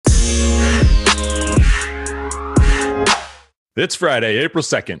It's Friday, April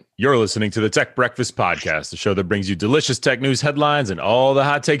 2nd. You're listening to the Tech Breakfast Podcast, the show that brings you delicious tech news headlines and all the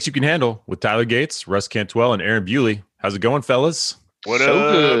hot takes you can handle with Tyler Gates, Russ Cantwell, and Aaron Bewley. How's it going, fellas? What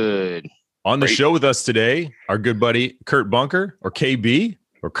up? Good. On the show with us today, our good buddy Kurt Bunker, or KB,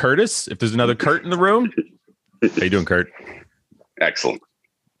 or Curtis, if there's another Kurt in the room. How you doing, Kurt? Excellent.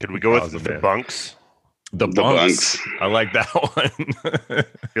 Could we go with the bunks? The bunks. I like that one.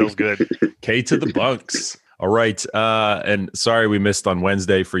 Feels good. K to the bunks. All right. And sorry we missed on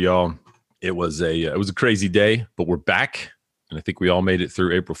Wednesday for y'all. It was a crazy day, but we're back. And I think we all made it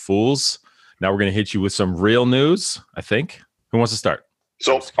through April Fools. Now we're going to hit you with some real news, I think. Who wants to start?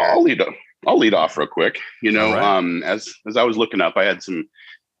 So I'll lead off real quick. You know, right. As I was looking up, I had some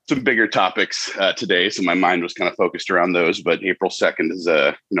bigger topics today, so my mind was kind of focused around those. But April 2nd is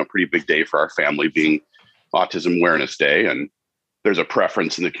a pretty big day for our family, being Autism Awareness Day, and there's a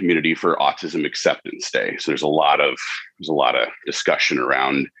preference in the community for Autism Acceptance Day. So there's a lot of discussion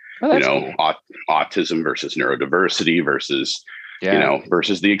around Cool. autism versus neurodiversity versus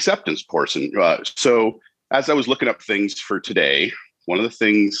versus the acceptance portion. So as I was looking up things for today, one of the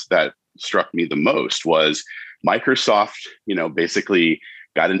things that struck me the most was Microsoft, basically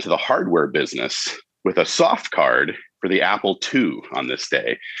got into the hardware business with a soft card for the Apple II on this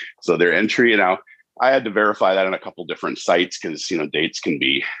day. So their entry, I had to verify that on a couple different sites because, dates can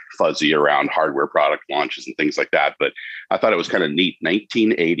be fuzzy around hardware product launches and things like that. But I thought it was kind of neat.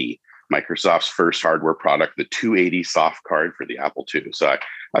 1980, Microsoft's first hardware product, the 280 soft card for the Apple II. So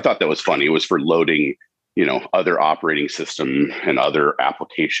I thought that was funny. It was for loading, other operating system and other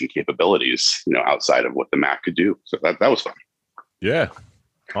application capabilities, outside of what the Mac could do. So that was fun. Yeah.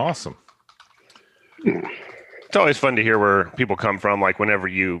 Awesome. It's always fun to hear where people come from. Like whenever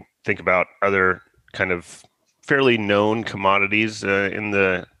you think about other kind of fairly known commodities in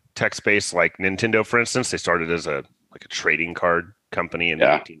the tech space, like Nintendo, for instance, they started as a trading card company in the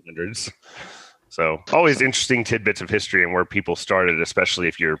 1800s. So always interesting tidbits of history and where people started, especially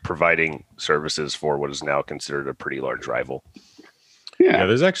if you're providing services for what is now considered a pretty large rival. Yeah,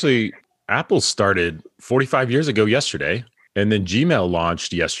 there's actually, Apple started 45 years ago yesterday, and then Gmail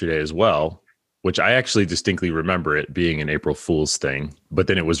launched yesterday as well, which I actually distinctly remember it being an April Fool's thing, but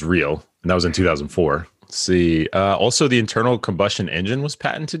then it was real, and that was in 2004. Let's see. Also, the internal combustion engine was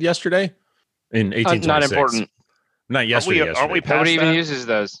patented yesterday in 1826. Not important. Not yesterday. Aren't we past Nobody even that? uses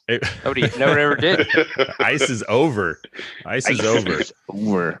those. Nobody ever did. Ice is over. Ice is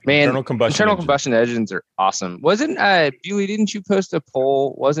over. Man, internal combustion engines are awesome. Wasn't Bewley? Didn't you post a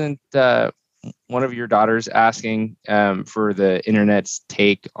poll? Wasn't one of your daughters asking for the internet's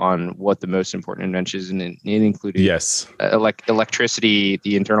take on what the most important inventions, and it included electricity,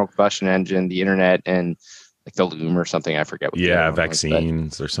 the internal combustion engine, the internet, and like the loom or something. I forget. What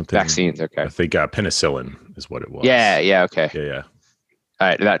vaccines or something. Vaccines. Okay. I think penicillin is what it was. Yeah. Okay. Yeah. All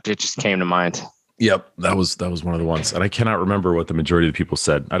right. That just came to mind. Yep. That was one of the ones. And I cannot remember what the majority of the people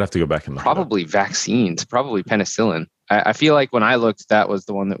said. I'd have to go back and look. Probably vaccines, probably penicillin. I feel like when I looked, that was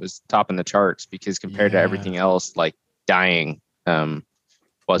the one that was top in the charts because compared to everything else, like dying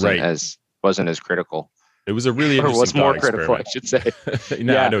wasn't as critical. It was a really interesting what's more critical, experiment. I should say.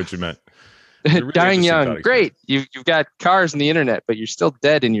 I know what you meant. Really dying young, great. You've got cars and the internet, but you're still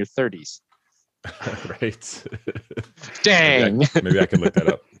dead in your 30s. Right. Dang. Maybe I can look that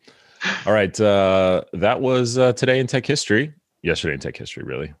up. All right. That was today in tech history. Yesterday in tech history,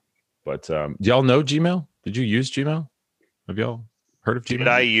 really. But do y'all know Gmail? Did you use Gmail? Have y'all heard of Gmail? Did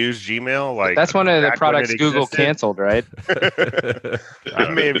I use Gmail? Like that's one of the products Google canceled, right? I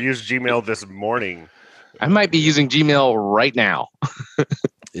may have used Gmail this morning. I might be using Gmail right now.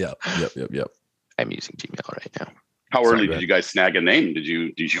 Yep. I'm using Gmail right now. How early did you guys snag a name? Did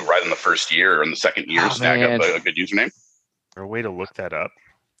you right in the first year or in the second year snag up a good username? Is there a way to look that up?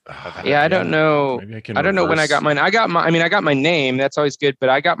 I don't know. I don't know when I got mine. I got my name. That's always good, but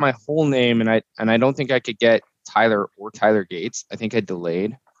I got my whole name, and I don't think I could get Tyler or Tyler Gates. I think I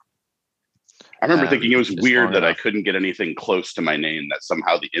delayed. I remember thinking it was weird that I couldn't get anything close to my name, that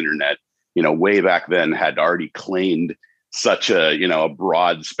somehow the internet, way back then had already claimed such a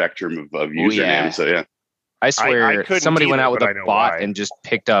broad spectrum of usernames. Yeah. So yeah. I swear somebody went out with a bot why. and just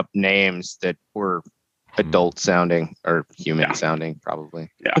picked up names that were adult sounding or human sounding,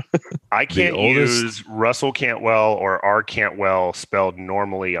 probably. Yeah. I can't use Russell Cantwell or R Cantwell spelled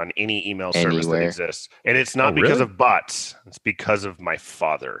normally on any email service that exists. And it's not because of bots. It's because of my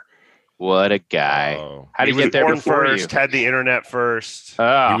father. What a guy. How did he get there before first, had the internet first. He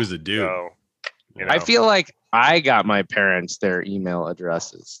was a dude. So, I feel like I got my parents their email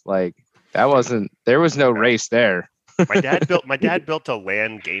addresses. Like there was no race there. My dad built a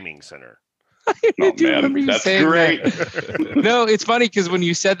LAN gaming center. Oh man, that's great. No, it's funny because when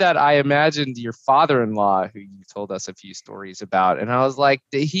you said that, I imagined your father-in-law, who you told us a few stories about, and I was like,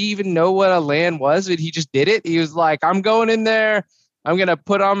 did he even know what a LAN was? Did he just did it? He was like, I'm going in there. I'm gonna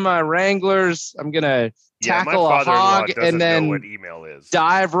put on my Wranglers. I'm gonna tackle a hog and then know what email is.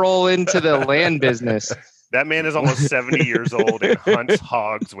 Dive roll into the LAN business. That man is almost 70 years old and hunts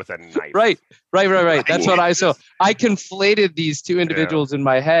hogs with a knife. Right. That's what I saw. I conflated these two individuals in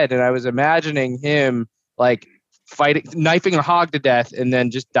my head, and I was imagining him like knifing a hog to death and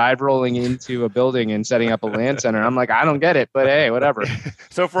then just dive rolling into a building and setting up a LAN center. I'm like, I don't get it, but hey, whatever.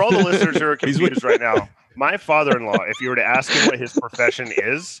 So for all the listeners who are confused right now, my father-in-law, if you were to ask him what his profession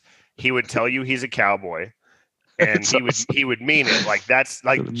is, he would tell you he's a cowboy. And he would mean it. Like, that's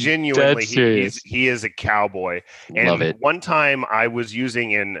like genuinely he is a cowboy. And Love it. One time I was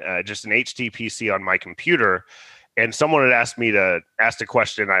using just an HTPC on my computer, and someone had asked me to ask a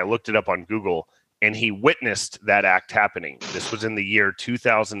question. I looked it up on Google, and he witnessed that act happening. This was in the year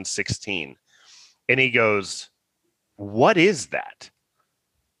 2016. And he goes, "What is that?"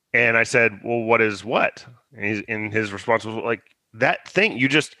 And I said, "Well, what is what?" And his response was like, "That thing you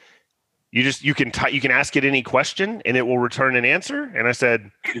can ask it any question and it will return an answer." And I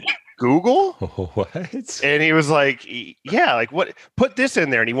said, "Google?" What? And he was like, "Yeah, like what? Put this in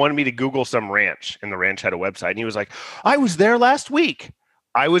there." And he wanted me to Google some ranch, and the ranch had a website. And he was like, "I was there last week."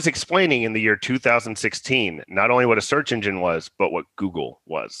 I was explaining in the year 2016 not only what a search engine was, but what Google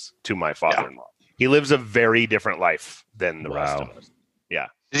was to my father-in-law. Yeah. He lives a very different life than the rest of us. Yeah.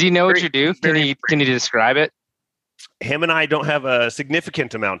 Does he know what you do? Can you describe it? Him and I don't have a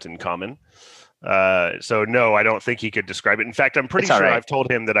significant amount in common. So no, I don't think he could describe it. In fact, I'm pretty sure I've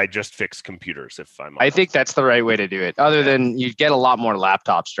told him that I just fix computers if I'm honest. I think that's the right way to do it. Other than you get a lot more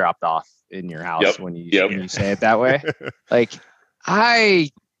laptops dropped off in your house when you say it that way. Like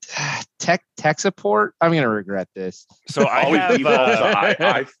tech support. I'm going to regret this. So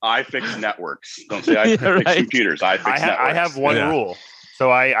I fix networks. Don't say I fix computers. I fix networks. I have one rule.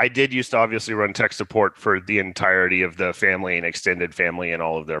 So I did used to obviously run tech support for the entirety of the family and extended family and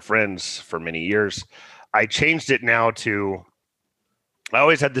all of their friends for many years. I changed it now to, I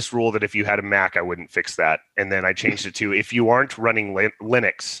always had this rule that if you had a Mac, I wouldn't fix that. And then I changed it to, if you aren't running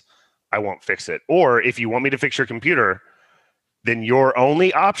Linux, I won't fix it. Or if you want me to fix your computer, then your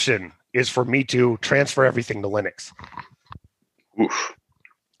only option is for me to transfer everything to Linux. Oof.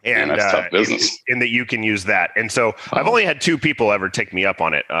 And that's tough business. And that you can use that. And so I've only had two people ever take me up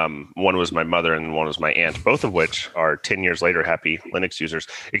on it. One was my mother and one was my aunt, both of which are 10 years later happy Linux users.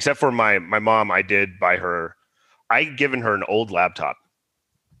 Except for my mom, I did buy her, I'd given her an old laptop.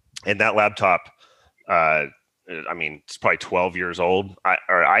 And that laptop, it's probably 12 years old.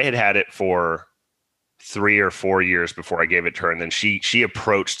 I had it for 3 or 4 years before I gave it to her. And then she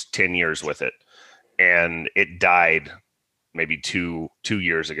approached 10 years with it. And it died maybe two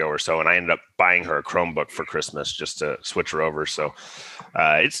years ago or so, and I ended up buying her a Chromebook for Christmas just to switch her over. So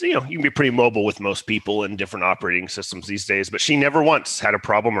it's, you can be pretty mobile with most people in different operating systems these days, but she never once had a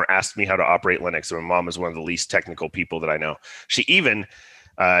problem or asked me how to operate Linux. And my mom is one of the least technical people that I know. She even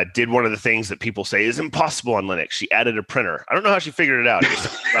did one of the things that people say is impossible on Linux. She added a printer. I don't know how she figured it out.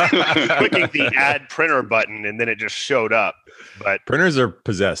 Clicking the add printer button, and then it just showed up. But printers are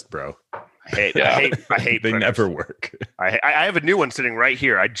possessed, bro. I hate they printers. Never work. I have a new one sitting right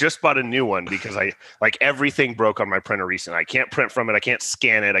here. I just bought a new one because everything broke on my printer recently. I can't print from it. I can't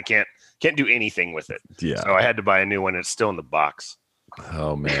scan it. I can't do anything with it. Yeah. So I had to buy a new one. It's still in the box.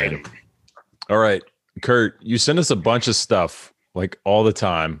 Oh man. All right, Kurt, you send us a bunch of stuff like all the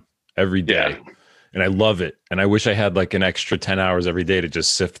time, every day. Yeah. And I love it. And I wish I had like an extra 10 hours every day to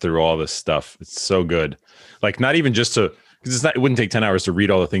just sift through all this stuff. It's so good. Like not even just to, because it wouldn't take 10 hours to read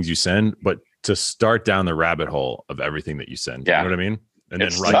all the things you send, but to start down the rabbit hole of everything that you send. Yeah. You know what I mean? And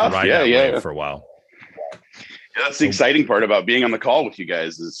it's then ride that way for a while. Yeah, that's the exciting part about being on the call with you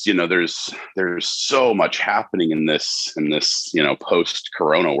guys is, there's so much happening in this,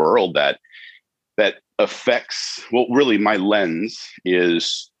 post-corona world that affects, well, really my lens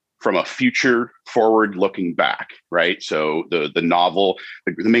is from a future forward looking back, right? So the novel,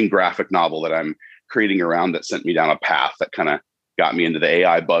 the main graphic novel that I'm creating around that sent me down a path that kind of got me into the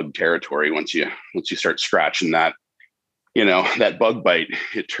AI bug territory. Once you start scratching that, that bug bite,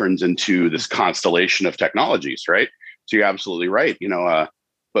 it turns into this constellation of technologies, right? So you're absolutely right.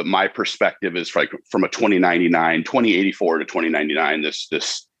 But my perspective is like from a 2084 to 2099,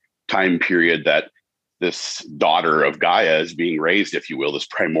 this time period that this daughter of Gaia is being raised, if you will, this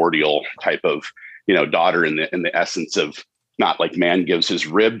primordial type of, daughter in the essence of, not like man gives his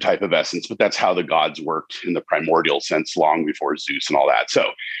rib type of essence, but that's how the gods worked in the primordial sense long before Zeus and all that.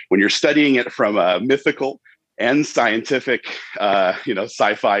 So when you're studying it from a mythical and scientific,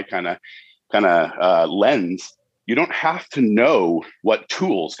 sci-fi kind of lens, you don't have to know what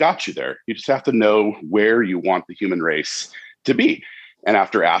tools got you there. You just have to know where you want the human race to be. And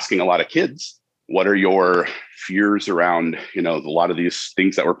after asking a lot of kids, what are your fears around, a lot of these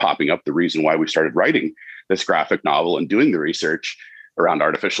things that were popping up, the reason why we started writing this graphic novel and doing the research around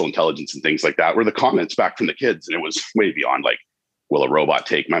artificial intelligence and things like that, were the comments back from the kids. And it was way beyond like, will a robot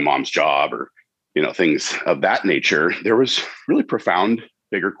take my mom's job, or, things of that nature. There was really profound,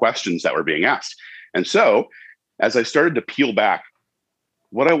 bigger questions that were being asked. And so as I started to peel back,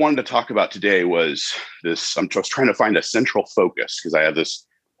 what I wanted to talk about today was this. I'm just trying to find a central focus, because I have this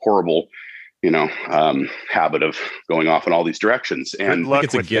horrible, habit of going off in all these directions. And good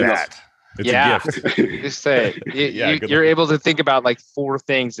luck with that. It's a gift. Just say you're able to think about like 4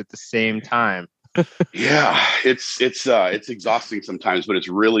 things at the same time. Yeah, it's exhausting sometimes, but it's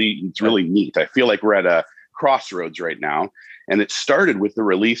really neat. I feel like we're at a crossroads right now, and it started with the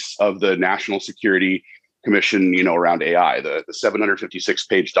release of the National Security Commission, around AI, the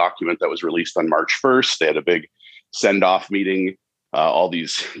 756-page document that was released on March 1st. They had a big send-off meeting. All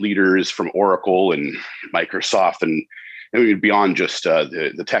these leaders from Oracle and Microsoft and beyond just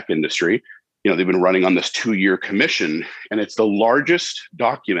the tech industry, they've been running on this 2-year commission, and it's the largest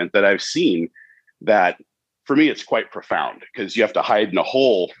document that I've seen. That for me, it's quite profound, because you have to hide in a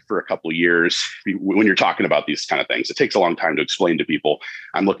hole for a couple of years when you're talking about these kind of things. It takes a long time to explain to people.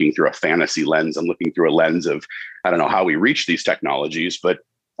 I'm looking through a fantasy lens. I'm looking through a lens of, I don't know how we reach these technologies, but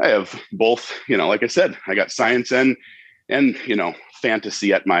I have both, like I said, I got science and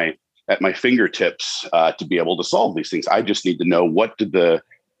fantasy at my fingertips to be able to solve these things. I just need to know, what did the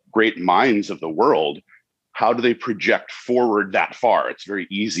great minds of the world, how do they project forward that far? It's very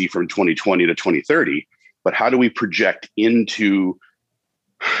easy from 2020 to 2030, but how do we project into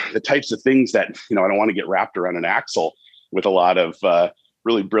the types of things that, I don't want to get wrapped around an axle with a lot of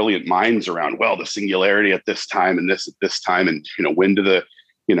really brilliant minds around, well, the singularity at this time and this at this time. And, when do the,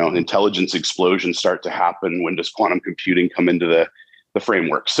 intelligence explosions start to happen? When does quantum computing come into the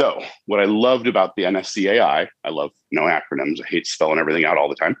framework? So what I loved about the NSCAI, I love acronyms, I hate spelling everything out all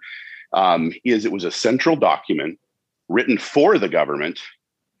the time, is it was a central document written for the government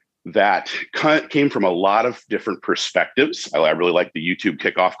that came from a lot of different perspectives. I really like the YouTube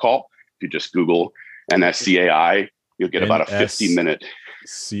kickoff call. If you just Google NSCAI, you'll get about a 50-minute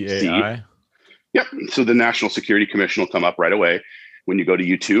CAI. Yep. So the National Security Commission will come up right away when you go to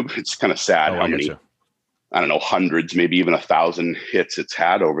YouTube. It's kind of sad how many, I don't know, hundreds, maybe even 1,000 hits it's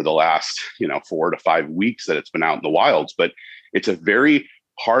had over the last, 4 to 5 weeks that it's been out in the wilds. But it's a very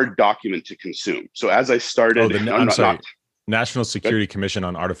hard document to consume. So as I started, National Security Commission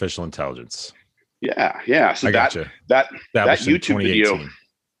on Artificial Intelligence. Yeah. So that YouTube video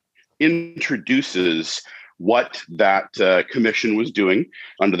introduces what that commission was doing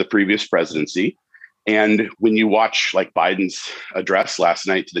under the previous presidency. And when you watch like Biden's address last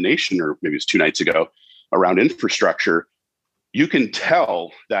night to the nation, or maybe it was 2 nights ago, around infrastructure, you can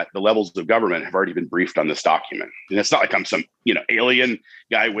tell that the levels of government have already been briefed on this document. And it's not like I'm some, alien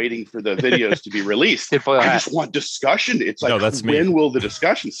guy waiting for the videos to be released. I just want discussion. It's like, when will the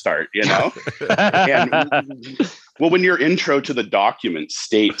discussion start, And when your intro to the document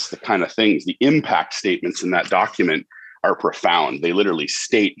states the kind of things, the impact statements in that document are profound. They literally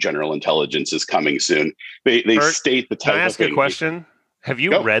state general intelligence is coming soon. They state the type of thing. Can I ask a question? Have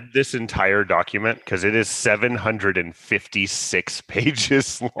you read this entire document? Because it is 756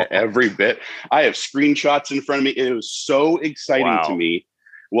 pages long. Every bit. I have screenshots in front of me. It was so exciting to me.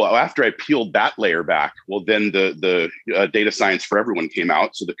 Well, after I peeled that layer back, then the Data Science for Everyone came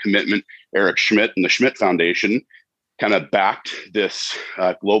out. So the commitment, Eric Schmidt and the Schmidt Foundation kind of backed this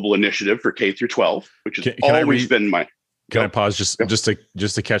global initiative for K through 12, which has always been my... Can I pause just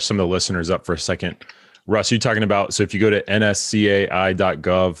to catch some of the listeners up for a second? Russ, you're talking about, so if you go to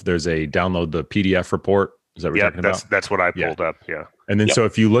nscai.gov, there's a download the PDF report. Is that what you're talking about? That's what I pulled up. Yeah. And then, so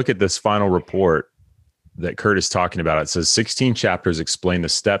if you look at this final report that Kurt is talking about, it says 16 chapters explain the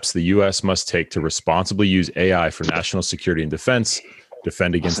steps the U.S. must take to responsibly use AI for national security and defense,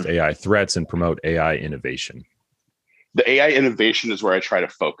 defend against AI threats, and promote AI innovation. The AI innovation is where I try to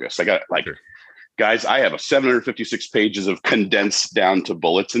focus. I got guys, I have 756 pages of condensed down to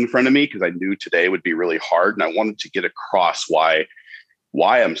bullets in front of me, because I knew today would be really hard. And I wanted to get across why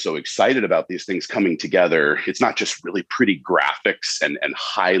I'm so excited about these things coming together. It's not just really pretty graphics and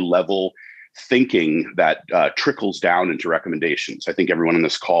high level thinking that trickles down into recommendations. I think everyone on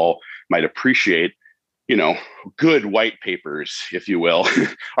this call might appreciate, good white papers, if you will,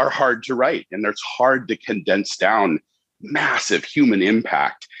 are hard to write. And it's hard to condense down massive human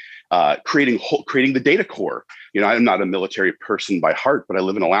impact, creating the data core. I'm not a military person by heart, but I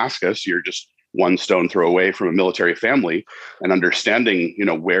live in Alaska. So you're just one stone throw away from a military family and understanding,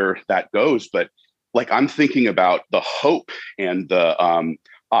 where that goes. But like, I'm thinking about the hope and the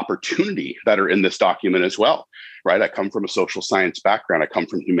opportunity that are in this document as well, right? I come from a social science background. I come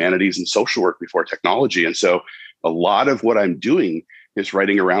from humanities and social work before technology. And so a lot of what I'm doing is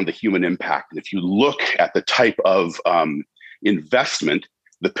writing around the human impact. And if you look at the type of investment,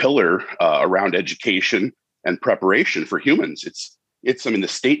 the pillar around education and preparation for humans, it's the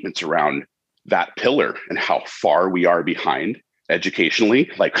statements around that pillar and how far we are behind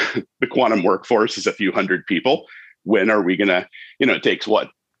educationally. Like, the quantum workforce is a few hundred people. When are we going to, it takes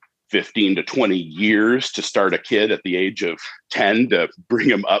 15 to 20 years to start a kid at the age of 10 to bring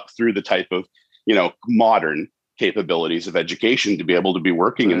them up through the type of, modern capabilities of education to be able to be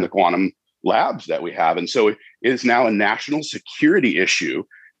working in the quantum labs that we have. And so it is now a national security issue.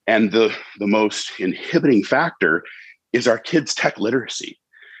 And the most inhibiting factor is our kids' tech literacy.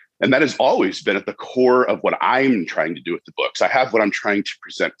 And that has always been at the core of what I'm trying to do with the books. I have what I'm trying to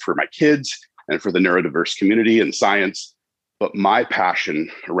present for my kids and for the neurodiverse community and science. But my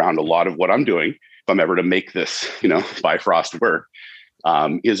passion around a lot of what I'm doing, if I'm ever to make this, Bifrost work,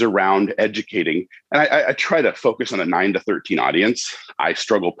 is around educating. And I try to focus on a 9 to 13 audience. I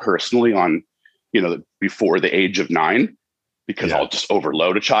struggle personally on, before the age of 9, because I'll just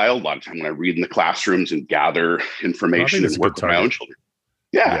overload a child. A lot of time when I read in the classrooms and gather information and work with my own children.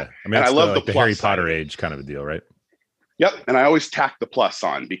 Yeah. I mean, I love the Harry Potter age kind of a deal, right? Yep. And I always tack the plus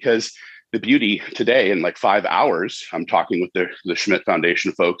on, because the beauty today, in like 5 hours, I'm talking with the Schmidt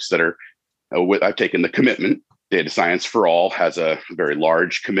Foundation folks that are, I've taken the commitment. Data Science for All has a very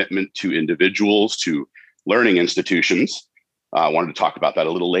large commitment to individuals, to learning institutions. I wanted to talk about that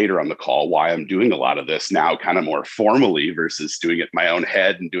a little later on the call, why I'm doing a lot of this now kind of more formally versus doing it in my own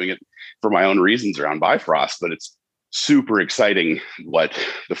head and doing it for my own reasons around Bifrost. But it's super exciting what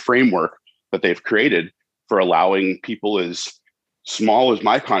the framework that they've created for allowing people as small as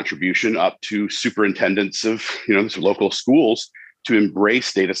my contribution up to superintendents of, local schools to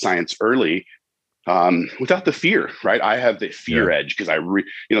embrace data science early, without the fear, right? I have the fear edge because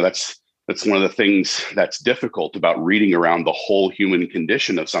that's one of the things that's difficult about reading around the whole human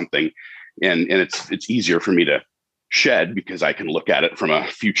condition of something. And it's easier for me to shed because I can look at it from a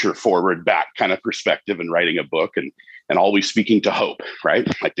future forward back kind of perspective and writing a book and always speaking to hope, right?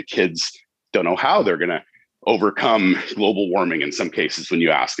 Like, the kids don't know how they're going to overcome global warming in some cases when you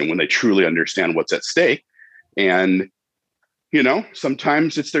ask them, when they truly understand what's at stake. And,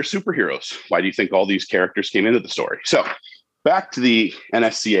 sometimes it's their superheroes. Why do you think all these characters came into the story? So back to the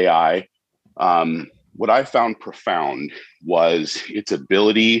NSCAI, what I found profound was its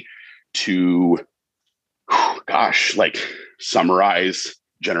ability to, summarize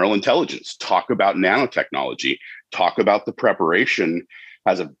general intelligence, talk about nanotechnology, talk about the preparation,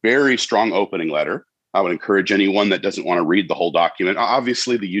 has a very strong opening letter. I would encourage anyone that doesn't want to read the whole document.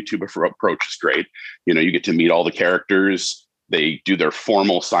 Obviously, the YouTube approach is great. You get to meet all the characters. They do their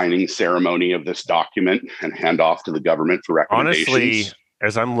formal signing ceremony of this document and hand off to the government for recommendations. Honestly,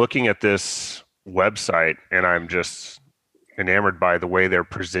 as I'm looking at this website, and I'm just enamored by the way they're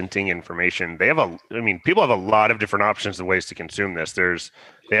presenting information. People have a lot of different options and ways to consume this.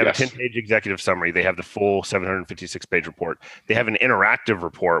 They have a 10-page executive summary. They have the full 756-page report. They have an interactive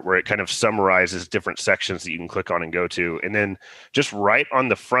report where it kind of summarizes different sections that you can click on and go to. And then just right on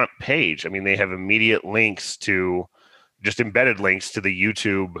the front page, they have immediate links to, just embedded links to the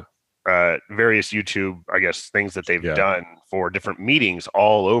YouTube, various YouTube, things that they've done for different meetings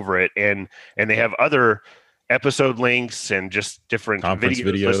all over it. And they have other episode links and just different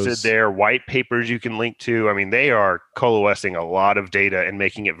videos listed there, white papers you can link to. They are coalescing a lot of data and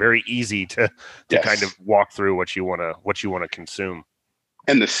making it very easy to kind of walk through what you want to consume.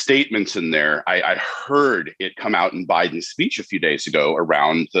 And the statements in there, I heard it come out in Biden's speech a few days ago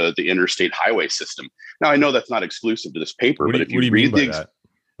around the interstate highway system. Now, I know that's not exclusive to this paper, but if you read the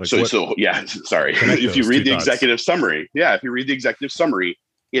if you read the executive summary,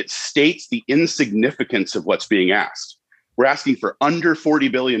 it states the insignificance of what's being asked. We're asking for under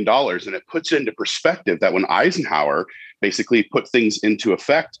 $40 billion, and it puts it into perspective that when Eisenhower basically put things into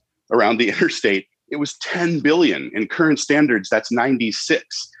effect around the interstate, it was 10 billion. In current standards, that's 96,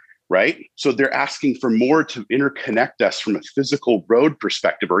 right? So they're asking for more to interconnect us from a physical road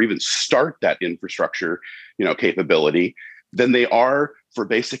perspective, or even start that infrastructure, capability, than they are for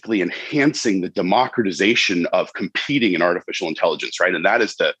basically enhancing the democratization of competing in artificial intelligence, right? And that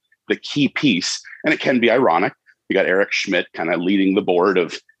is the key piece. And it can be ironic. You got Eric Schmidt kind of leading the board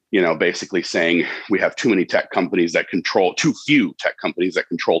of, basically saying we have too many tech companies that control, too few tech companies that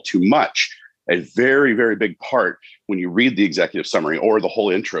control too much. A very, very big part when you read the executive summary or the whole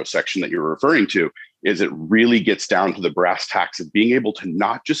intro section that you're referring to is it really gets down to the brass tacks of being able to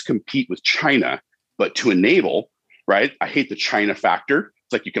not just compete with China, but to enable, right? I hate the China factor.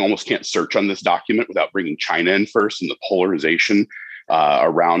 It's like you almost can't search on this document without bringing China in first and the polarization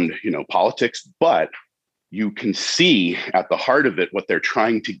around, politics. But you can see at the heart of it, what they're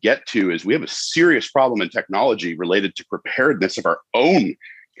trying to get to is we have a serious problem in technology related to preparedness of our own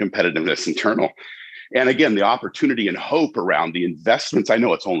competitiveness internal. And again, the opportunity and hope around the investments. I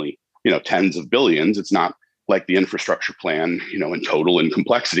know it's only, tens of billions. It's not like the infrastructure plan, in total and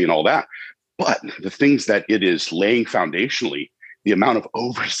complexity and all that. But the things that it is laying foundationally, the amount of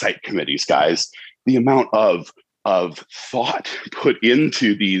oversight committees, guys, the amount of thought put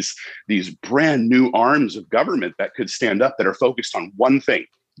into these brand new arms of government that could stand up that are focused on one thing: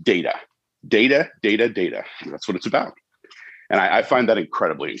 data. That's what it's about. And I find that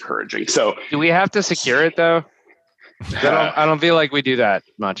incredibly encouraging. So do we have to secure it though? I don't feel like we do that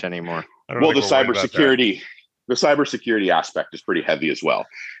much anymore. Well, the cybersecurity aspect is pretty heavy as well.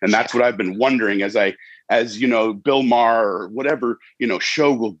 And that's what I've been wondering as Bill Maher or whatever,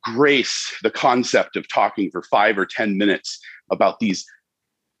 show will grace the concept of talking for 5 or 10 minutes about these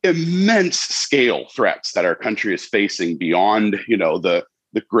immense scale threats that our country is facing beyond, the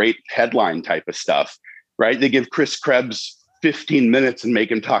great headline type of stuff, right? They give Chris Krebs 15 minutes and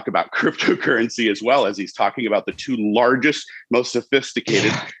make him talk about cryptocurrency as well as he's talking about the 2 largest, most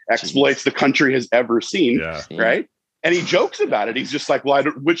sophisticated exploits the country has ever seen, right? And he jokes about it. He's just like, well,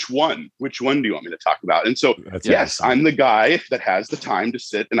 which one? Which one do you want me to talk about? And so, yes, awesome. I'm the guy that has the time to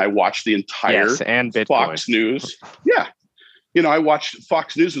sit and I watch the entire and Fox News. Yeah. I watched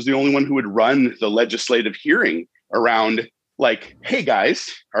Fox News was the only one who would run the legislative hearing around like, hey, guys,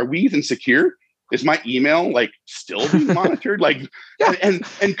 are we even secure? Is my email still being monitored?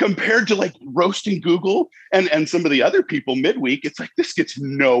 And compared to roasting Google and some of the other people midweek, it's like this gets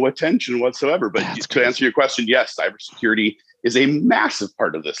no attention whatsoever. But to answer your question, yes, cybersecurity is a massive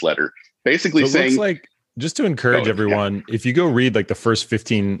part of this letter. Basically saying, just to encourage everyone, if you go read the first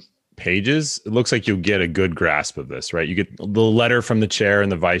 15 pages, it looks like you'll get a good grasp of this, right? You get the letter from the chair and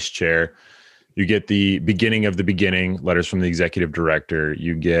the vice chair. You get the beginning of the beginning, letters from the executive director.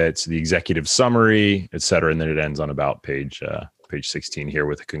 You get the executive summary, et cetera. And then it ends on about page 16 here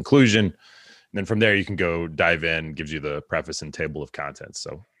with a conclusion. And then from there, you can go dive in, gives you the preface and table of contents.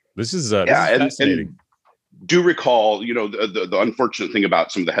 So this is fascinating. And do recall, the unfortunate thing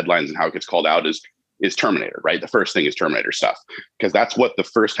about some of the headlines and how it gets called out is Terminator, right? The first thing is Terminator stuff, because that's what the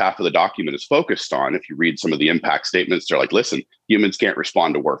first half of the document is focused on. If you read some of the impact statements, they're like, listen, humans can't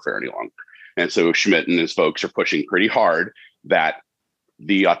respond to warfare any longer. And so Schmidt and his folks are pushing pretty hard that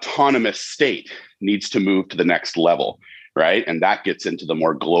the autonomous state needs to move to the next level, right? And that gets into the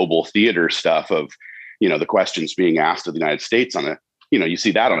more global theater stuff of, the questions being asked of the United States on you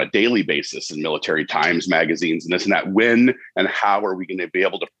see that on a daily basis in Military Times magazines and this and that. When and how are we going to be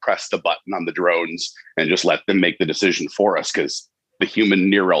able to press the button on the drones and just let them make the decision for us? Because the human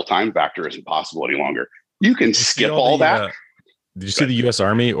near real time factor isn't possible any longer. You can skip all that. Did you see the U.S.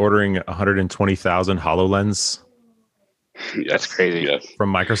 Army ordering 120,000 HoloLens? Yes, that's crazy. Yes.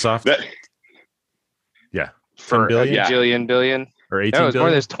 From Microsoft? For $1 billion. Or 18 no, it was billion?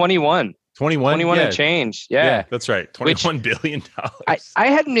 more. There's 21. 21 and change. Yeah, that's right. $21 billion. I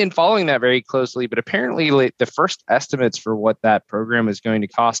hadn't been following that very closely, but apparently the first estimates for what that program is going to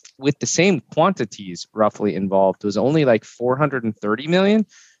cost with the same quantities roughly involved was only $430 million,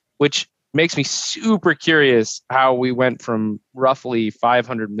 which makes me super curious how we went from roughly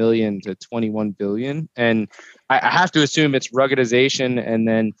 500 million to 21 billion. And I have to assume it's ruggedization. And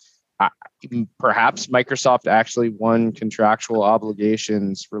then perhaps Microsoft actually won contractual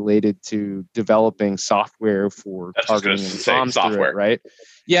obligations related to developing software for targeting and bombs through it, right?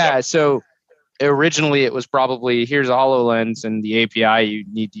 Yeah. Yep. So originally it was probably, here's a HoloLens and the API you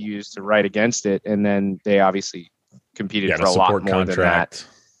need to use to write against it. And then they obviously competed for a lot more than that.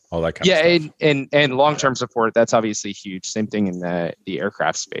 All that kind of stuff. and long-term support, that's obviously huge. Same thing in the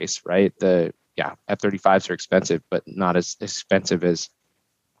aircraft space, right? F-35s are expensive, but not as expensive as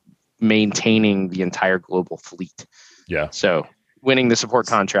maintaining the entire global fleet. Yeah. So winning the support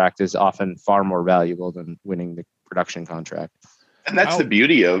contract is often far more valuable than winning the production contract. And that's the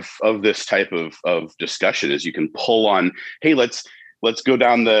beauty of this type of discussion is you can pull on, hey, let's go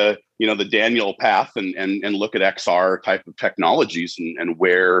down the Daniel path and look at XR type of technologies and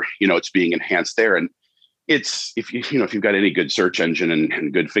where, it's being enhanced there. And it's if if you've got any good search engine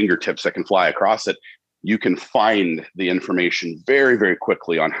and good fingertips that can fly across it, you can find the information very, very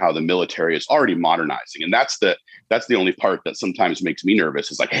quickly on how the military is already modernizing. And that's the only part that sometimes makes me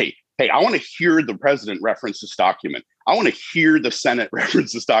nervous. Is like, hey, I want to hear the president reference this document. I want to hear the Senate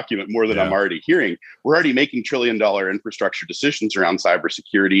reference this document more than I'm already hearing. We're already making $1 trillion infrastructure decisions around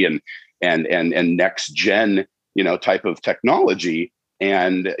cybersecurity and next gen, type of technology.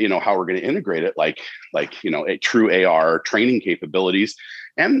 And how we're going to integrate it, like a true AR training capabilities.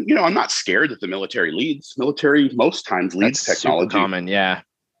 And I'm not scared that the military leads. Military most times leads That's technology. super common, yeah.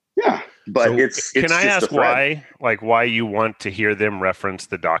 But so it's can I just ask why you want to hear them reference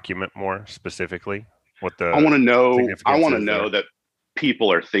the document more specifically? I want to know that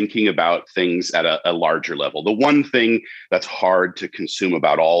people are thinking about things at a larger level. The one thing that's hard to consume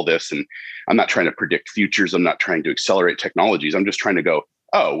about all this, and I'm not trying to predict futures, I'm not trying to accelerate technologies, I'm just trying to go,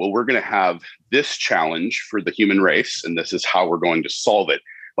 oh, well, we're going to have this challenge for the human race, and this is how we're going to solve it.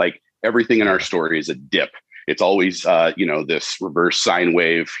 Like everything in our story is a dip. It's always, this reverse sine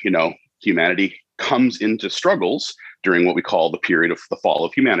wave, humanity comes into struggles during what we call the period of the fall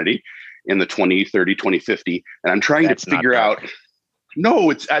of humanity in the 2030, 2050. And I'm trying to figure out,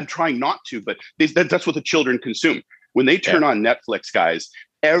 I'm trying not to, but that's what the children consume. When they turn on Netflix, guys,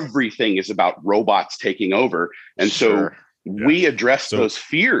 everything is about robots taking over. And so we addressed those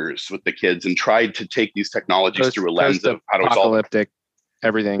fears with the kids and tried to take these technologies through a lens of how to resolve apocalyptic.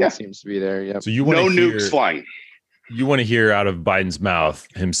 Everything seems to be there. Yeah. So you want nukes flying. You want to hear out of Biden's mouth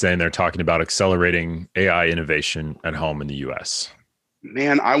him saying they're talking about accelerating AI innovation at home in the U.S.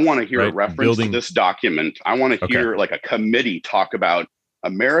 Man, I want to hear a reference to this document. I want to hear like a committee talk about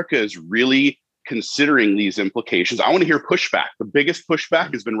America is really considering these implications. I want to hear pushback. The biggest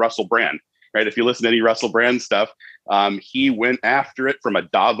pushback has been Russell Brand, right? If you listen to any Russell Brand stuff, he went after it from a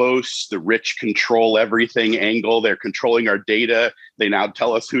Davos, the rich control everything angle. They're controlling our data. They now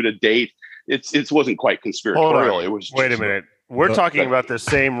tell us who to date. It wasn't quite conspiratorial. It was. Wait a minute. We're talking about the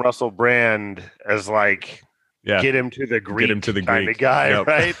same Russell Brand as like, get him to the Greek kind of guy,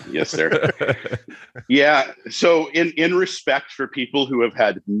 right? Yes, sir. So in respect for people who have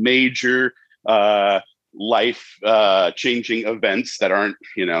had major life changing events that aren't,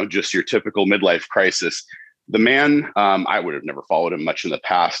 just your typical midlife crisis, the man, I would have never followed him much in the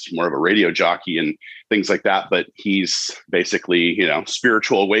past, more of a radio jockey and things like that. But he's basically,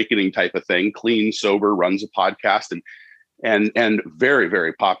 spiritual awakening type of thing, clean, sober, runs a podcast and very,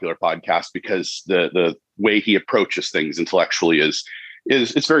 very popular podcast because the way he approaches things intellectually is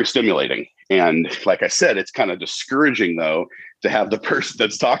it's very stimulating. And like I said, it's kind of discouraging though, to have the person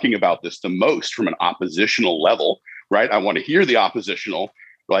that's talking about this the most from an oppositional level, right? I want to hear the oppositional,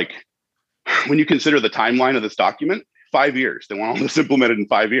 like, when you consider the timeline of this document, 5 years, they want all this implemented in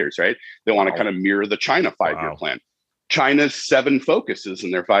 5 years, right? They want to kind of mirror the China 5-year plan. China's 7 focuses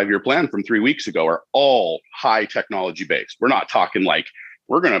in their 5-year plan from 3 weeks ago are all high technology based. We're not talking like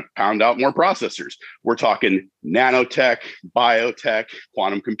we're going to pound out more processors. We're talking nanotech, biotech,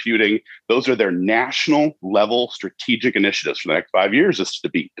 quantum computing. Those are their national level strategic initiatives for the next 5 years is to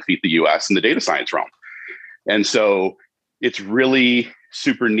defeat the US in the data science realm. And so it's really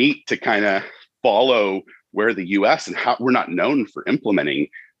super neat to kind of follow where the US and how we're not known for implementing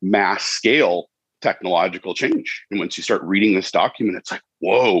mass scale technological change. And once you start reading this document, it's like,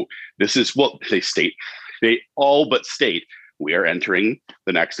 whoa, this is what they all but state we are entering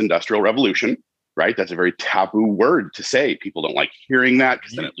the next industrial revolution, right? That's a very taboo word to say. People don't like hearing that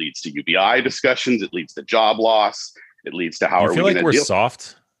because then it leads to UBI discussions. It leads to job loss. It leads to how I feel like we're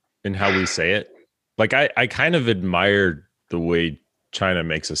soft in how we say it. Like I kind of admire the way China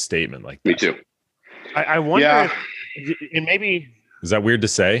makes a statement like that. Me too. I wonder if, and maybe... Is that weird to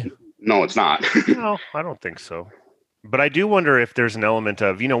say? No, it's not. No, I don't think so. But I do wonder if there's an element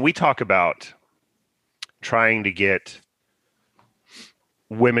of, we talk about trying to get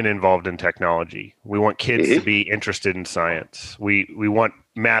women involved in technology. We want kids to be interested in science. We want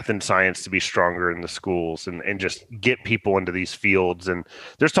math and science to be stronger in the schools and just get people into these fields. And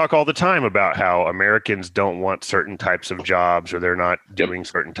there's talk all the time about how Americans don't want certain types of jobs or they're not doing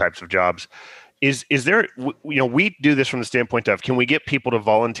certain types of jobs. Is there, we do this from the standpoint of, can we get people to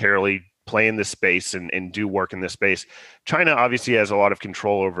voluntarily play in this space and do work in this space? China obviously has a lot of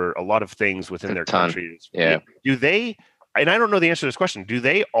control over a lot of things within their country. Yeah. Do they, and I don't know the answer to this question, do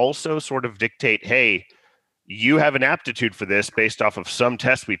they also sort of dictate, hey, you have an aptitude for this based off of some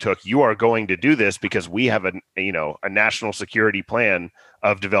test we took. You are going to do this because we have a national security plan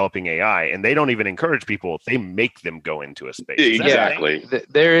of developing AI, and they don't even encourage people; they make them go into a space. Exactly.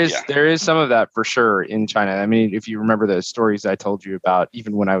 There is some of that for sure in China. I mean, if you remember the stories I told you about,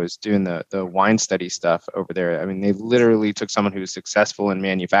 even when I was doing the wine study stuff over there, I mean, they literally took someone who was successful in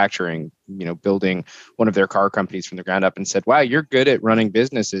manufacturing, building one of their car companies from the ground up, and said, "Wow, you're good at running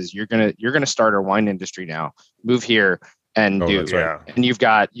businesses. You're gonna start our wine industry now. Move here." And and you've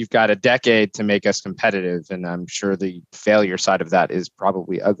got a decade to make us competitive, and I'm sure the failure side of that is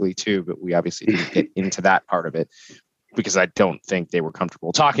probably ugly too, but we obviously didn't get into that part of it because I don't think they were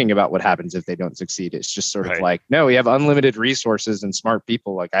comfortable talking about what happens if they don't succeed. It's just sort of like, no, we have unlimited resources and smart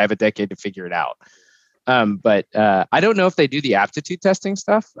people, like I have a decade to figure it out. But I don't know if they do the aptitude testing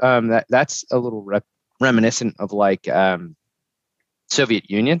stuff. That's a little reminiscent of like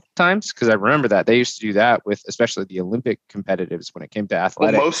Soviet Union times, because I remember that they used to do that with especially the Olympic competitives when it came to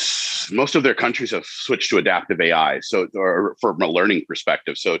athletics. Well, most of their countries have switched to adaptive AI, so or from a learning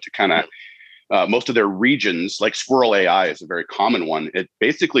perspective. So to kind of most of their regions, like Squirrel AI is a very common one. It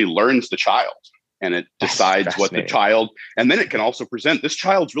basically learns the child and it decides what the child, and then it can also present this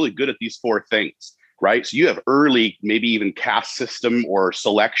child's really good at these 4 things. Right. So you have early, maybe even caste system or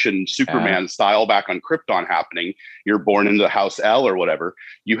selection, Superman style back on Krypton happening. You're born into House L or whatever.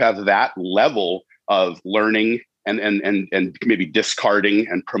 You have that level of learning and maybe discarding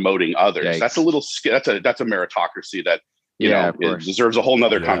and promoting others. Yikes. That's a little, that's a meritocracy that, it deserves a whole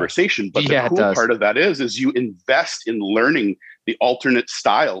nother conversation. But the cool part of that is you invest in learning the alternate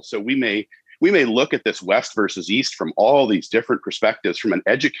style. So we may look at this West versus East from all these different perspectives. From an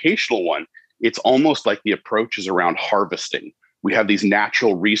educational one, it's almost like the approach is around harvesting. We have these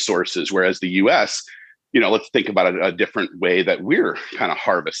natural resources, whereas the US, let's think about a different way that we're kind of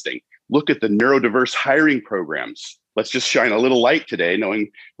harvesting. Look at the neurodiverse hiring programs. Let's just shine a little light today, knowing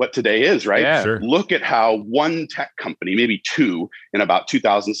what today is, right? Yeah, sure. Look at how one tech company, maybe 2, in about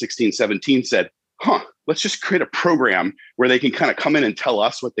 2016, 17 said, let's just create a program where they can kind of come in and tell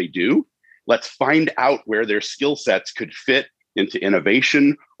us what they do. Let's find out where their skill sets could fit into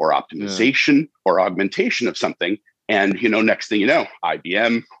innovation or optimization or augmentation of something. And, next thing you know,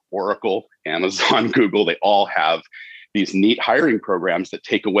 IBM, Oracle, Amazon, Google, they all have these neat hiring programs that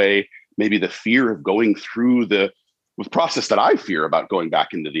take away maybe the fear of going through the process that I fear about going back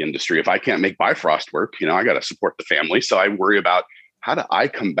into the industry. If I can't make Bifrost work, I got to support the family. So I worry about how do I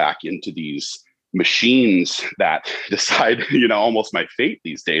come back into these machines that decide, almost my fate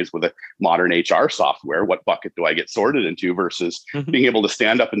these days with a modern HR software. What bucket do I get sorted into versus being able to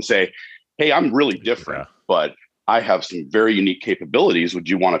stand up and say, hey, I'm really different, but I have some very unique capabilities. Would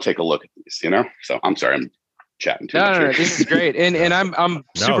you want to take a look at these, So I'm sorry, I'm chatting too much. No, this is great. And I'm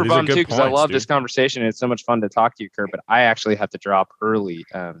super bummed too, because I love this conversation. It's so much fun to talk to you, Kurt, but I actually have to drop early.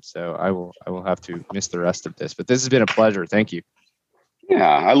 So I will have to miss the rest of this, but this has been a pleasure. Thank you. Yeah,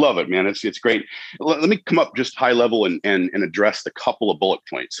 I love it, man. It's great. Let me come up just high level and address the couple of bullet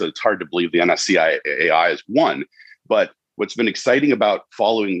points. So it's hard to believe the NSCI AI is one, but what's been exciting about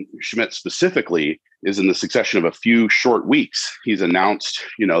following Schmidt specifically is in the succession of a few short weeks, he's announced,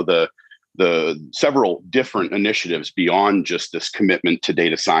 the several different initiatives beyond just this commitment to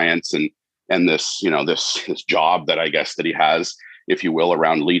data science and this, this job that I guess that he has, if you will,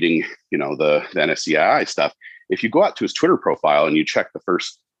 around leading, the NSCI stuff. If you go out to his Twitter profile and you check the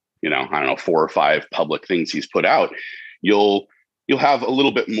first, 4 or 5 public things he's put out, you'll have a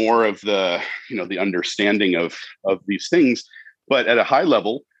little bit more of the, the understanding of these things. But at a high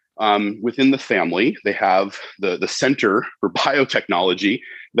level, within the family, they have the Center for Biotechnology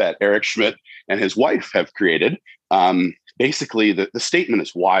that Eric Schmidt and his wife have created. Basically, the statement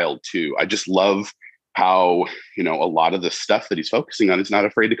is wild too. I just love how, a lot of the stuff that he's focusing on is not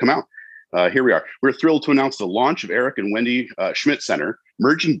afraid to come out. Here we are. We're thrilled to announce the launch of Eric and Wendy Schmidt Center,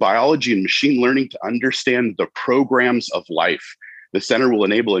 merging biology and machine learning to understand the programs of life. The center will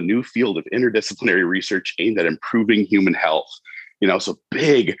enable a new field of interdisciplinary research aimed at improving human health. So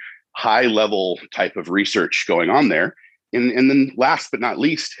big, high level type of research going on there. And then last but not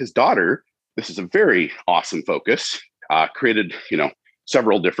least, his daughter, this is a very awesome focus, created,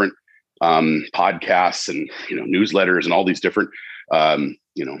 several different podcasts and, newsletters and all these different,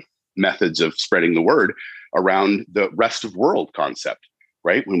 methods of spreading the word around the rest of world concept,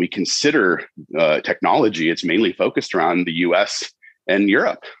 right? When we consider technology, it's mainly focused around the US and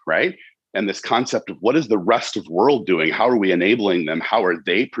Europe, right? And this concept of what is the rest of world doing? How are we enabling them? How are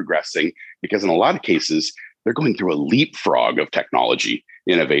they progressing? Because in a lot of cases, they're going through a leapfrog of technology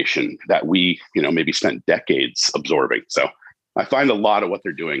innovation that we, maybe spent decades absorbing. So I find a lot of what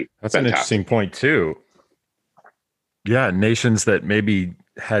they're doing. That's fantastic. An interesting point too. Yeah, nations that maybe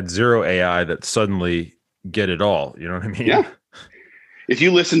had zero AI that suddenly get it all. You know what I mean? Yeah. if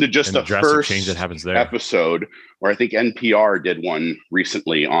you listen to just the first change that happens there. episode, or I think NPR did one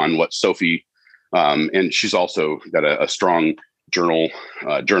recently on what Sophie, and she's also got a strong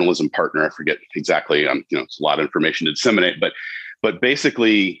journalism partner. I forget exactly. It's a lot of information to disseminate, but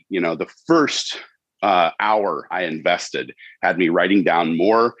basically, the first hour I invested had me writing down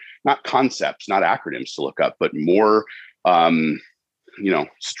more, not concepts, not acronyms to look up, but more,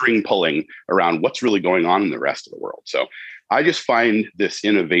 string pulling around what's really going on in the rest of the world. So I just find this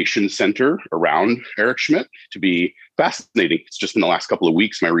innovation center around Eric Schmidt to be fascinating. It's just in the last couple of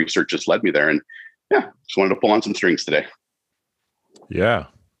weeks, my research just led me there, and just wanted to pull on some strings today. Yeah.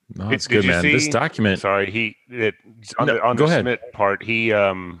 No, it's good, man. This document. Sorry, on the Schmidt part, he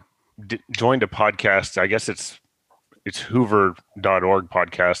joined a podcast. I guess it's Hoover.org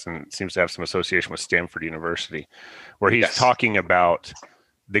podcast, and it seems to have some association with Stanford University, where he's talking about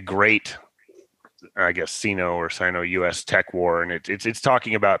the great, I guess, Sino-U.S. tech war, and it's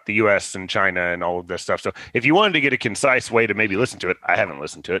talking about the U.S. and China and all of this stuff. So if you wanted to get a concise way to maybe listen to it, I haven't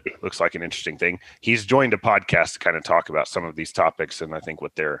listened to it. It looks like an interesting thing. He's joined a podcast to kind of talk about some of these topics, and I think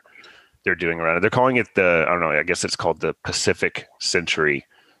what they're doing around it. They're calling it I guess it's called the Pacific Century,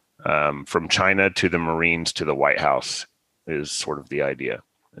 from China to the Marines to the White House is sort of the idea.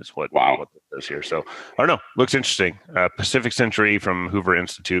 Is what it says here. So I don't know. Looks interesting. Pacific Century from Hoover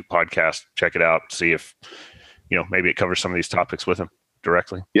Institute podcast. Check it out. See if maybe it covers some of these topics with him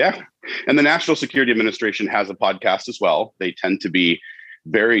directly. Yeah, and the National Security Administration has a podcast as well. They tend to be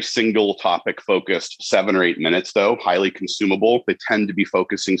very single topic focused, 7 or 8 minutes though, highly consumable. They tend to be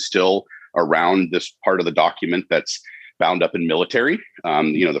focusing still around this part of the document that's bound up in military.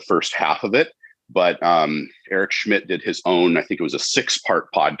 The first half of it. But Eric Schmidt did his own, I think it was a 6-part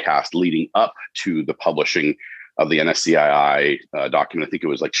podcast leading up to the publishing of the NSCII document. I think it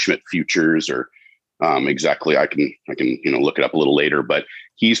was like Schmidt Futures or exactly. I can look it up a little later, but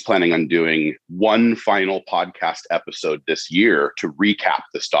he's planning on doing one final podcast episode this year to recap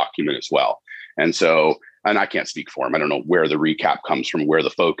this document as well. And I can't speak for him. I don't know where the recap comes from, where the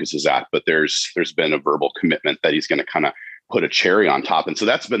focus is at, but there's been a verbal commitment that he's going to kind of put a cherry on top. And so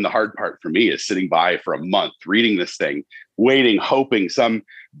that's been the hard part for me, is sitting by for a month, reading this thing, waiting, hoping some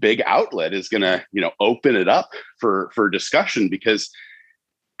big outlet is going to, open it up for discussion. Because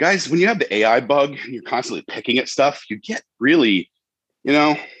guys, when you have the AI bug and you're constantly picking at stuff, you get really,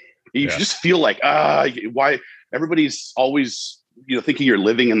 just feel like, why everybody's always, thinking you're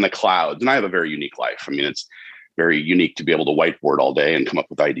living in the clouds. And I have a very unique life. I mean, it's very unique to be able to whiteboard all day and come up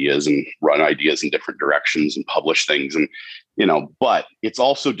with ideas and run ideas in different directions and publish things. And, but it's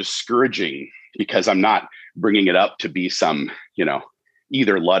also discouraging because I'm not bringing it up to be some,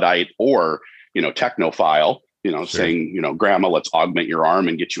 either Luddite or, technophile, Sure. saying, grandma, let's augment your arm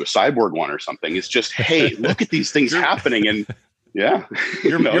and get you a cyborg one or something. It's just, hey, look at these things happening. And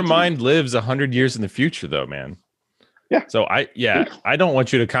your mind lives 100 years in the future though, man. Yeah. So I don't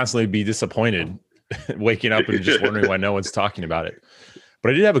want you to constantly be disappointed waking up and just wondering why no one's talking about it.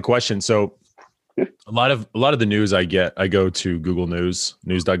 But I did have a question. So a lot of the news I go to Google News,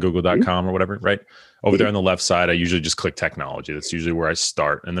 news.google.com or whatever, right? Over there on the left side, I usually just click technology. That's usually where I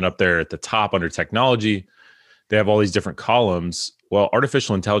start. And then up there at the top under technology, they have all these different columns. Well,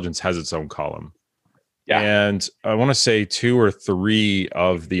 artificial intelligence has its own column. Yeah. And I want to say 2 or 3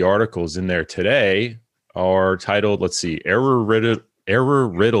 of the articles in there today are titled, let's see, error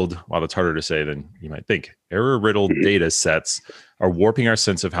riddled. Wow, that's harder to say than you might think. Error riddled data sets are warping our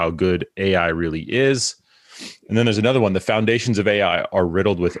sense of how good AI really is. And then there's another one, the foundations of AI are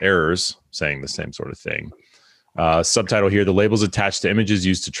riddled with errors, saying the same sort of thing. Subtitle here, the labels attached to images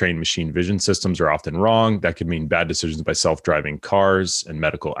used to train machine vision systems are often wrong. That could mean bad decisions by self-driving cars and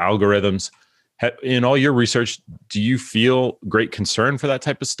medical algorithms. In all your research, do you feel great concern for that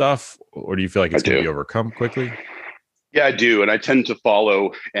type of stuff? Or do you feel like it's going to be overcome quickly? Yeah, I do. And I tend to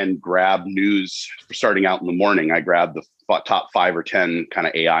follow and grab news starting out in the morning. I grab the top 5 or 10 kind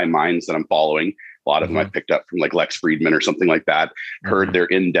of AI minds that I'm following. A lot of them I picked up from like Lex Friedman or something like that, heard their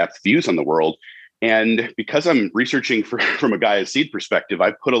in-depth views on the world. And because I'm researching from a Gaia Seed perspective,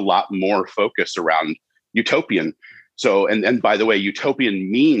 I put a lot more focus around utopian. So, and by the way,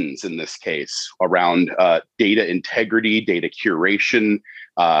 utopian means in this case around data integrity, data curation,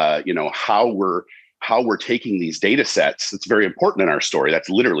 how we're taking these data sets. It's very important in our story. That's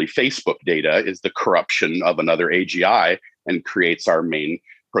literally Facebook data is the corruption of another AGI and creates our main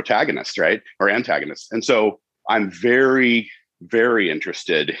protagonist, right? Or antagonist. And so I'm very, very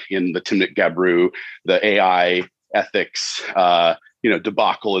interested in the Timnit Gebru, the AI ethics,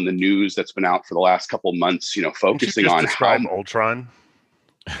 debacle in the news that's been out for the last couple of months, focusing on how Ultron.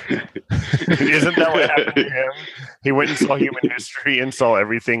 Isn't that what happened to him? He went and saw human history and saw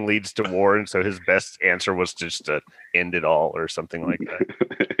everything leads to war, and so his best answer was just to end it all or something like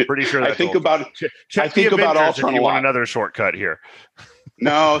that. Pretty sure. I think about Ultron. If you want another shortcut here.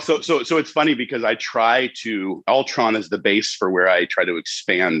 No, so it's funny because Ultron is the base for where I try to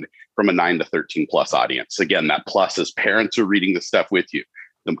expand from a 9 to 13 plus audience. Again, that plus is parents are reading the stuff with you.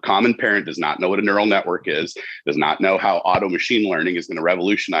 The common parent does not know what a neural network is, does not know how auto machine learning is going to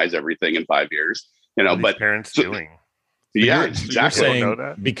revolutionize everything in 5 years. But parents doing. Yeah, exactly. You're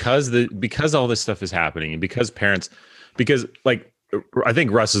saying because all this stuff is happening, and because I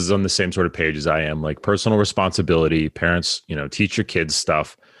think Russ is on the same sort of page as I am, like personal responsibility, parents, teach your kids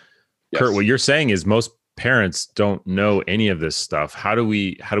stuff. Yes. Kurt, what you're saying is most parents don't know any of this stuff. How do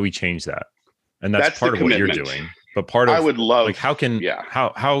we change that? And that's part of what you're doing. But part of, I would love, like, how could, I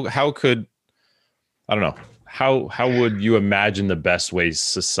don't know, how would you imagine the best ways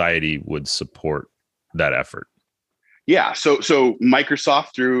society would support that effort? Yeah. So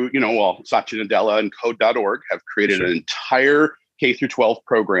Microsoft through, Satya Nadella and code.org have created an entire K through 12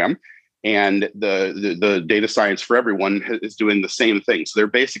 program, and the Data Science for Everyone is doing the same thing. So they're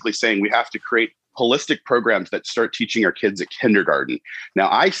basically saying we have to create holistic programs that start teaching our kids at kindergarten. Now,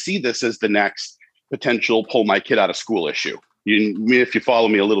 I see this as the next potential pull my kid out of school issue. If you follow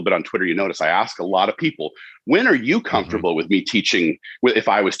me a little bit on Twitter, you notice I ask a lot of people, when are you comfortable with me teaching, if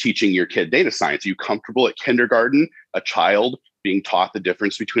I was teaching your kid data science? Are you comfortable at kindergarten, a child being taught the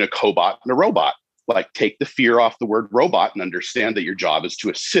difference between a cobot and a robot? Like, take the fear off the word robot and understand that your job is to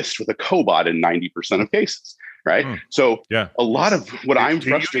assist with a cobot in 90% of cases, right? So a lot of what I'm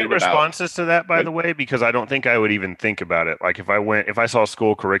frustrated about. Responses to that, by the way, because I don't think I would even think about it. Like if I saw a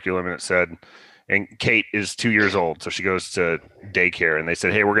school curriculum and it said, and Kate is 2 years old, so she goes to daycare, and they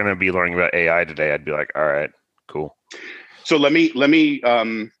said, "Hey, we're going to be learning about AI today." I'd be like, "All right, cool." So let me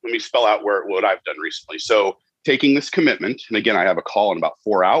spell out what I've done recently. So taking this commitment, and again, I have a call in about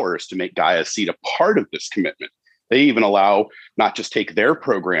 4 hours to make Gaia Seed a part of this commitment. They even allow not just take their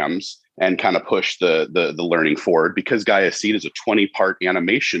programs and kind of push the learning forward, because Gaia Seed is a 20-part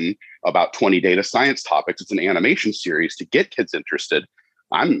animation about 20 data science topics. It's an animation series to get kids interested.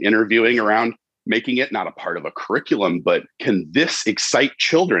 I'm interviewing around making it not a part of a curriculum, but can this excite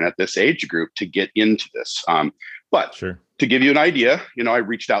children at this age group to get into this? But to give you an idea, I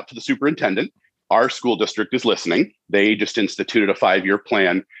reached out to the superintendent. Our school district is listening. They just instituted a 5-year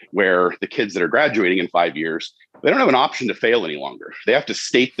plan where the kids that are graduating in 5 years, they don't have an option to fail any longer. They have to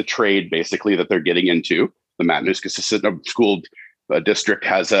state the trade basically that they're getting into. The Matanuska System School District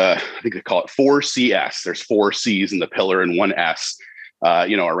has I think they call it 4 CS. There's 4 C's in the pillar and 1 S.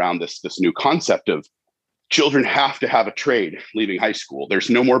 Around this new concept of children have to have a trade leaving high school. There's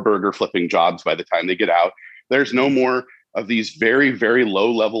no more burger flipping jobs by the time they get out. There's no more of these very, very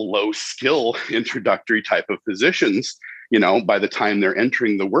low level, low skill introductory type of positions, by the time they're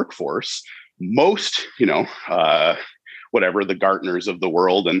entering the workforce. Most, whatever the Gartners of the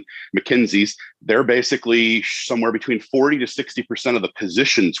world and McKinsey's, they're basically somewhere between 40 to 60% of the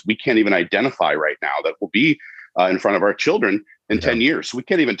positions we can't even identify right now that will be in front of our children in 10 years. So we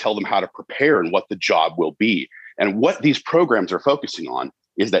can't even tell them how to prepare and what the job will be. And what these programs are focusing on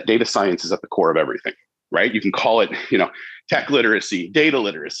is that data science is at the core of everything, right? You can call it, tech literacy, data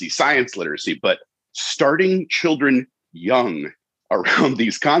literacy, science literacy, but starting children young around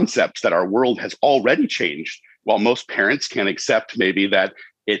these concepts that our world has already changed, while most parents can accept maybe that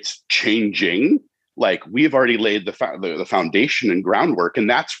it's changing, like we've already laid the foundation and groundwork. And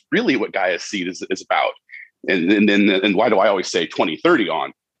that's really what Gaia Seed is about. And why do I always say 2030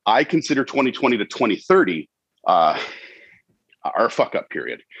 on? I consider 2020 to 2030 our fuck up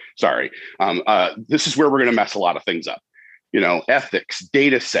period. Sorry. This is where we're going to mess a lot of things up. Ethics,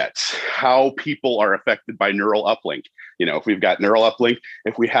 data sets, how people are affected by neural uplink. If we've got neural uplink,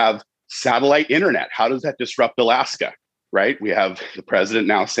 if we have satellite internet, how does that disrupt Alaska, right? We have the president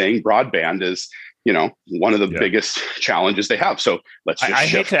now saying broadband is one of the biggest challenges they have. So let's just I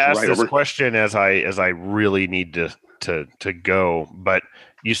hate to ask this question as I really need to go, but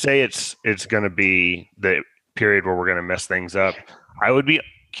you say it's going to be the period where we're going to mess things up. I would be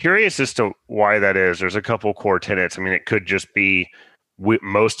curious as to why that is. There's a couple core tenets. I mean, it could just be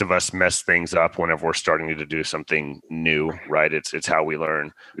most of us mess things up whenever we're starting to do something new, right? It's how we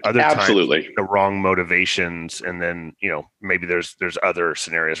learn. Other Absolutely. times, the wrong motivations, and then maybe there's other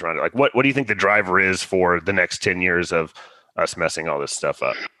scenarios around it. Like what do you think the driver is for the next 10 years of us messing all this stuff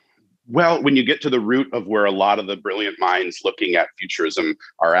up? Well, when you get to the root of where a lot of the brilliant minds looking at futurism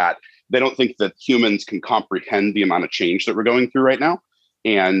are at, they don't think that humans can comprehend the amount of change that we're going through right now.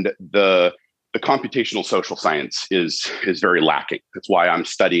 And the the computational social science is very lacking. That's why I'm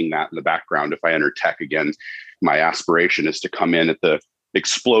studying that in the background. If I enter tech again, my aspiration is to come in at the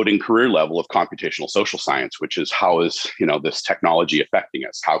exploding career level of computational social science, which is how is this technology affecting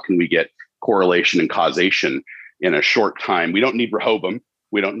us? How can we get correlation and causation in a short time? We don't need Rehoboam.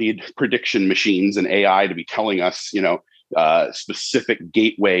 We don't need prediction machines and AI to be telling us, specific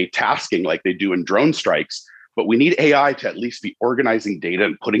gateway tasking like they do in drone strikes. But we need AI to at least be organizing data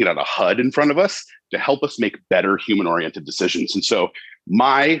and putting it on a HUD in front of us to help us make better human-oriented decisions. And so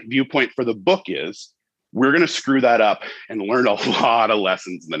my viewpoint for the book is we're going to screw that up and learn a lot of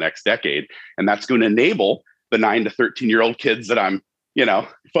lessons in the next decade. And that's going to enable the 9 to 13-year-old kids that I'm,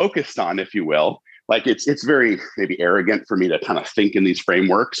 focused on, if you will. Like it's very maybe arrogant for me to kind of think in these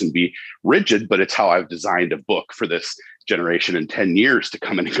frameworks and be rigid, but it's how I've designed a book for this generation in 10 years to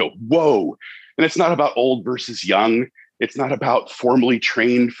come in and go, whoa. And it's not about old versus young. It's not about formally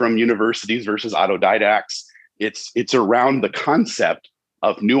trained from universities versus autodidacts. It's around the concept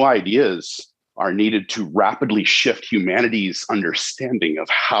of new ideas are needed to rapidly shift humanity's understanding of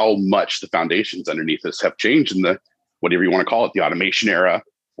how much the foundations underneath us have changed in the, whatever you want to call it, the automation era,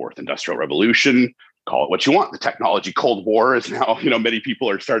 fourth industrial revolution, call it what you want. The technology Cold War is now, many people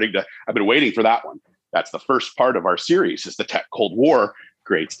are starting to, I've been waiting for that one. That's the first part of our series is the tech Cold War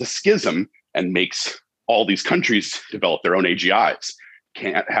creates the schism and makes all these countries develop their own AGIs.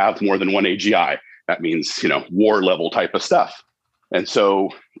 Can't have more than one AGI. That means, war level type of stuff. And so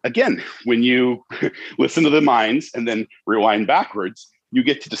again, when you listen to the minds and then rewind backwards, you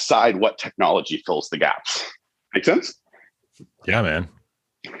get to decide what technology fills the gaps. Make sense? Yeah, man.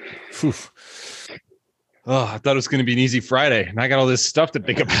 Whew. Oh, I thought it was going to be an easy Friday, and I got all this stuff to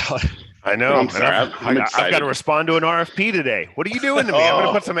think about. I know. I'm sorry. I'm excited. I've got to respond to an RFP today. What are you doing to me? I'm going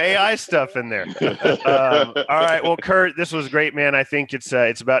to put some AI stuff in there. All right. Well, Kurt, this was great, man. I think it's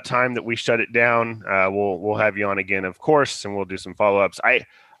about time that we shut it down. We'll have you on again, of course, and we'll do some follow-ups. I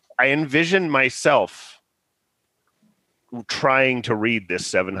envision myself trying to read this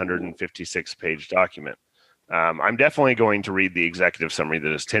 756-page document. I'm definitely going to read the executive summary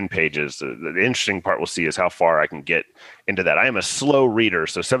that is 10 pages. The interesting part we'll see is how far I can get into that. I am a slow reader,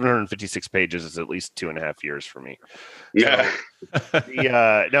 so 756 pages is at least 2.5 years for me. Yeah. So,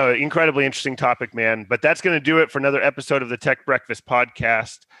 no, incredibly interesting topic, man. But that's going to do it for another episode of the Tech Breakfast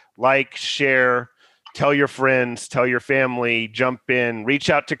podcast. Like, share, tell your friends, tell your family, jump in, reach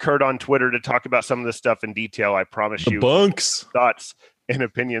out to Kurt on Twitter to talk about some of this stuff in detail. I promise you. Bunks. Thoughts and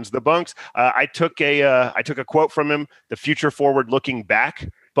opinions. The bunks. I took a quote from him. The future forward looking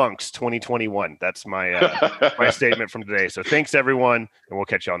back. Bunks 2021. That's my my statement from today. So thanks everyone, and we'll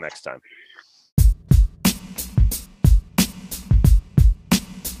catch y'all next time.